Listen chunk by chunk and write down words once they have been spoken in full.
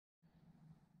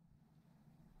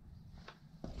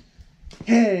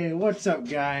Hey, what's up,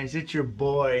 guys? It's your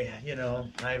boy.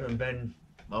 I haven't been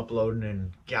uploading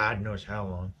in God knows how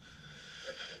long.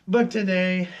 But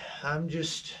today, I'm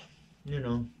just, you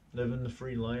know, living the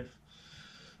free life,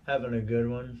 having a good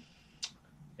one,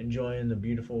 enjoying the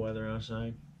beautiful weather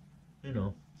outside.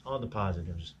 All the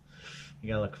positives. You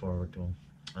gotta look forward to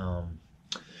them.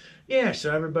 Yeah,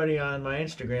 so everybody on my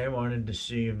Instagram wanted to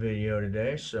see a video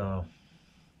today, so,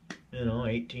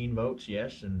 18 votes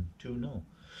yes and 2 no.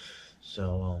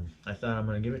 So, I thought I'm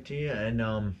gonna give it to you,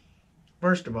 and,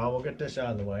 first of all, we'll get this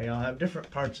out of the way. I'll have different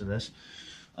parts of this.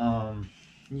 Um,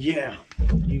 yeah,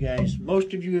 you guys,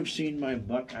 most of you have seen my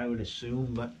buck, I would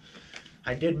assume, but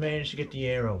I did manage to get the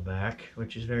arrow back,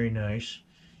 which is very nice.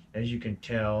 As you can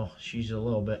tell, she's a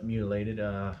little bit mutilated.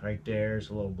 Right there's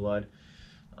a little blood.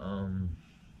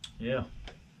 Yeah,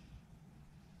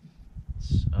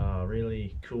 it's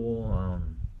really cool.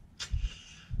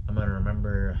 I'm gonna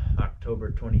remember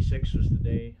October 26th was the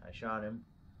day I shot him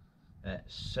at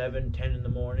 7:10 in the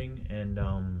morning, and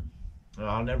well,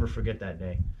 I'll never forget that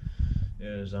day.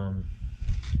 It was I'll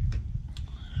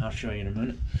show you in a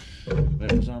minute.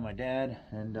 But it was on my dad,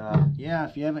 and yeah,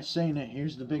 if you haven't seen it,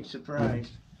 here's the big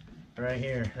surprise right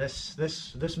here.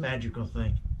 This magical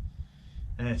thing,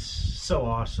 and it's so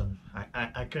awesome.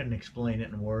 I couldn't explain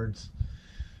it in words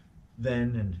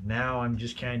then, and now I'm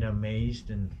just kind of amazed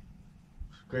and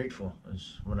grateful.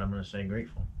 Is what I'm gonna say.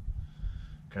 Grateful,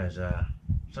 because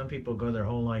some people go their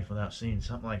whole life without seeing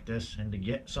something like this, and to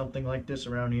get something like this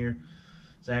around here,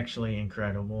 it's actually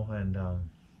incredible, and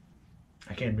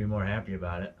I can't be more happy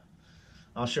about it.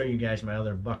 I'll show you guys my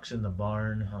other bucks in the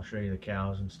barn. I'll show you the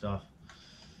cows and stuff.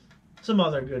 Some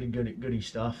other goody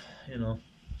stuff,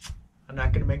 I'm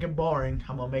not going to make it boring.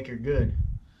 I'm going to make it good.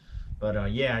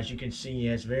 But yeah, as you can see, he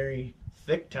has very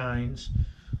thick tines.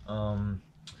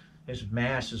 His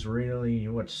mass is really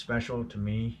what's special to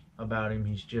me about him.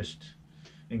 He's just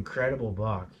incredible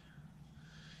buck.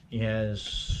 He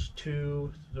has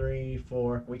 2, 3,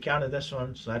 4. We counted this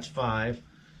one, so that's 5.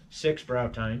 6 brow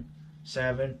tine.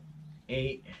 7,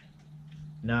 8,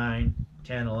 9,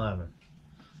 10, 11.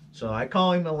 So I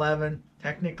call him 11.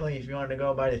 Technically, if you want to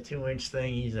go by the 2-inch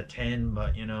thing, he's a 10,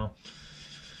 but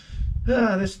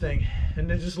this thing. And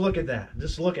then just look at that.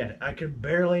 Just look at it. I can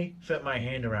barely fit my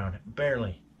hand around it.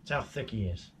 Barely. That's how thick he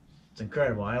is. It's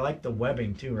incredible. I like the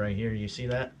webbing too right here. You see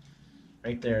that?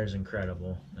 Right there is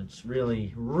incredible. It's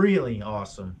really, really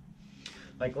awesome.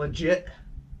 Like legit,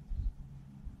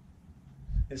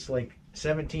 it's like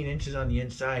 17 inches on the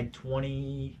inside,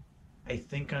 20, I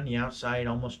think on the outside,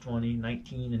 almost 20,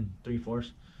 19 and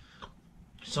 3/4.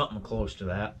 Something close to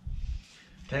that.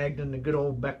 Tagged in the good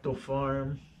old Gbechtel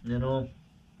farm, You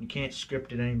can't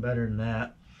script it any better than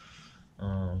that.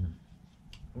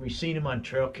 We've seen him on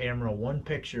trail camera, one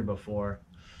picture before,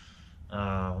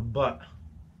 but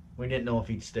we didn't know if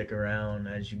he'd stick around.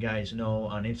 As you guys know,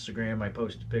 on Instagram I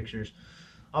posted pictures.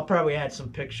 I'll probably add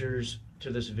some pictures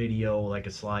to this video, like a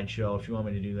slideshow. If you want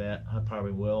me to do that, I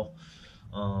probably will.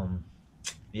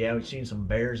 Yeah, we've seen some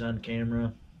bears on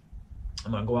camera.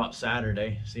 I'm gonna go out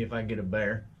Saturday, see if I can get a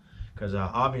bear, because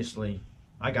obviously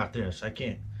I got this. I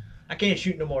can't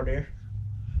shoot no more deer.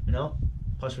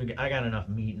 Plus I got enough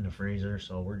meat in the freezer,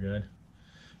 so we're good.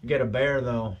 Get a bear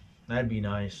though, that'd be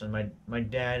nice. And my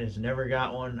dad has never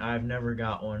got one. I've never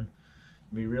got one.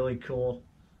 It'd be really cool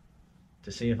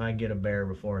to see if I can get a bear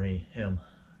before him.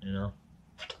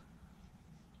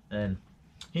 And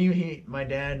my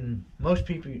dad, and most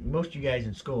people, most of you guys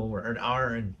in school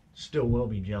are and still will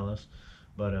be jealous.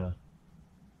 But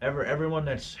everyone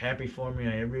that's happy for me,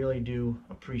 I really do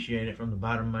appreciate it from the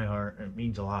bottom of my heart. It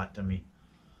means a lot to me,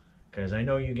 because I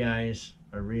know you guys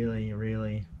are really,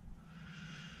 really,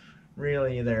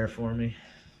 really there for me.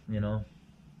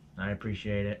 I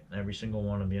appreciate it, every single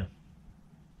one of you.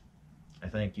 I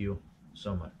thank you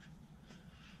so much.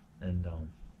 And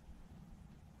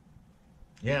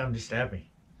yeah, I'm just happy.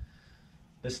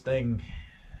 This thing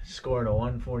scored a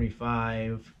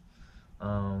 145.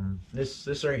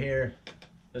 This right here,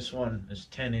 this one is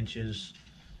 10 inches.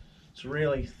 It's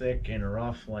really thick and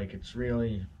rough. Like, it's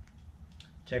really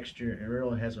texture. It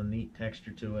really has a neat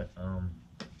texture to it.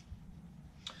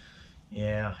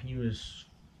 Yeah, he was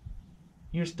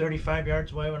 35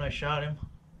 yards away when I shot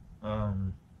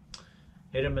him.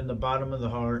 Hit him in the bottom of the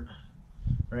heart,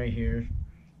 right here,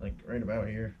 like right about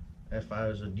here. If I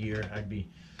was a deer, I'd be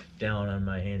down on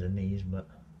my hands and knees, but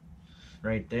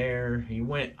right there, he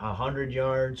went 100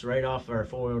 yards right off our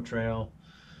 4-wheel trail.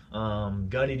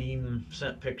 Gutted him,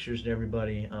 sent pictures to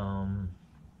everybody.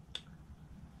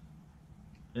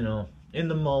 In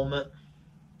the moment,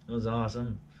 it was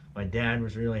awesome. My dad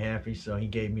was really happy, so he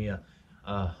gave me a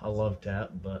love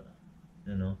tap. But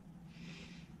you know.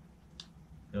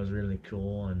 It was really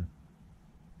cool, and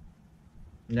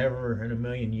never in a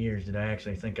million years did I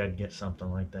actually think I'd get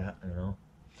something like that, you know.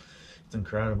 It's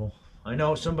incredible. I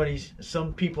know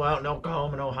some people out in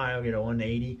Oklahoma and Ohio get a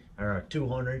 180 or a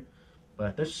 200,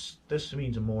 but this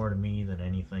means more to me than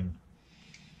anything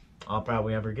I'll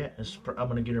probably ever get. I'm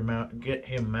gonna get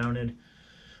him mounted.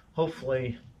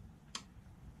 Hopefully,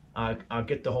 I'll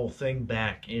get the whole thing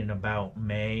back in about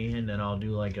May, and then I'll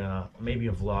do like maybe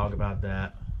a vlog about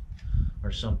that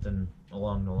or something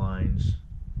along the lines.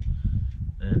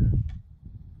 And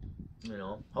you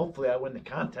know, hopefully I win the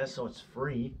contest so it's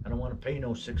free. I don't want to pay no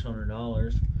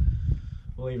 $600.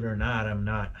 Believe it or not, I'm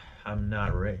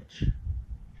not rich.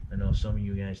 I know some of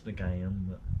you guys think I am,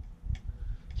 but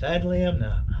sadly I'm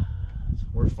not.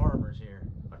 We're farmers here,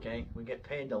 okay? We get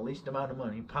paid the least amount of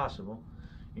money possible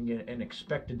and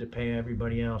expected to pay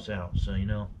everybody else out. So, you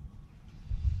know,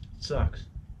 it sucks.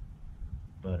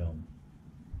 But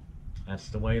that's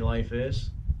the way life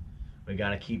is. We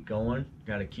gotta keep going.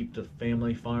 Gotta keep the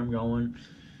family farm going.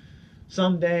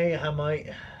 Someday I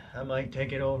might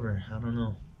take it over. I don't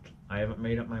know. I haven't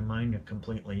made up my mind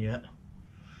completely yet.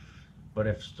 But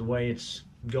if it's the way it's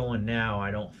going now,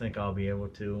 I don't think I'll be able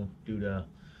to, due to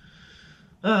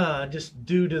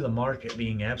the market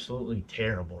being absolutely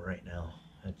terrible right now.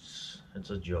 It's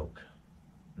a joke.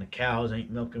 And the cows ain't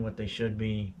milking what they should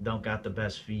be. Don't got the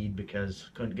best feed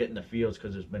because couldn't get in the fields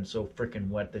because it's been so freaking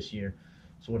wet this year.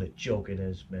 So what a joke it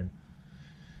has been.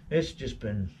 It's just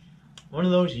been one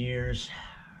of those years.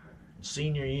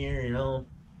 Senior year, you know,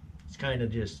 it's kind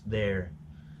of just there.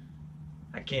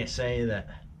 I can't say that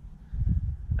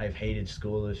I've hated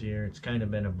school this year. It's kind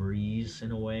of been a breeze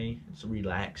in a way. It's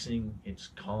relaxing. It's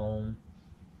calm.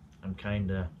 I'm kind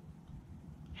of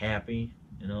happy,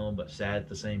 you know, but sad at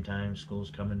the same time. School's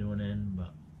coming to an end,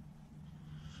 but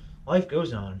life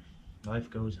goes on. Life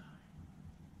goes on.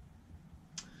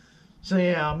 So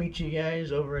yeah, I'll meet you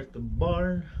guys over at the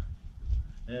barn,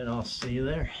 and I'll see you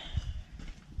there.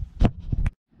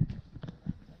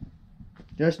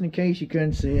 Just in case you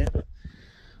couldn't see it,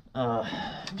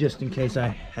 just in case I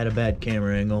had a bad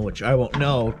camera angle, which I won't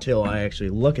know till I actually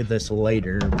look at this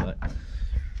later, but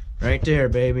right there,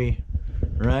 baby,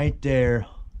 right there.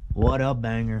 What a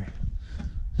banger.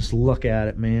 Just look at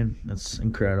it, man. That's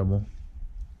incredible.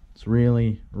 It's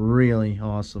really, really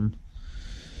awesome.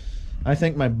 I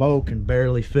think my bow can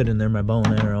barely fit in there, my bow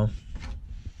and arrow.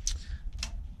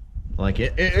 Like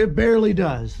it barely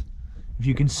does. If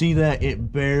you can see that,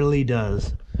 it barely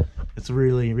does. It's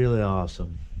really, really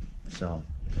awesome. So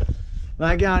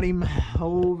I got him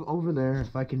over there.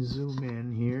 If I can zoom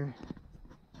in here,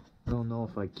 I don't know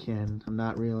if I can. I'm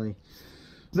not really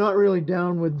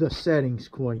down with the settings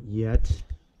quite yet.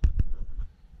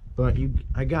 But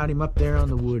I got him up there on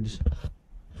the woods.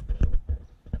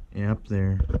 Yeah, up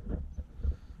there.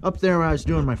 Up there where I was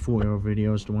doing my 4-hour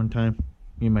videos the one time.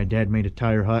 Me and my dad made a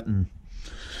tire hut, and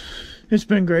it's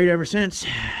been great ever since.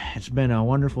 It's been a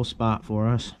wonderful spot for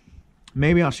us.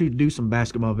 Maybe I'll do some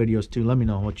basketball videos too. Let me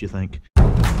know what you think.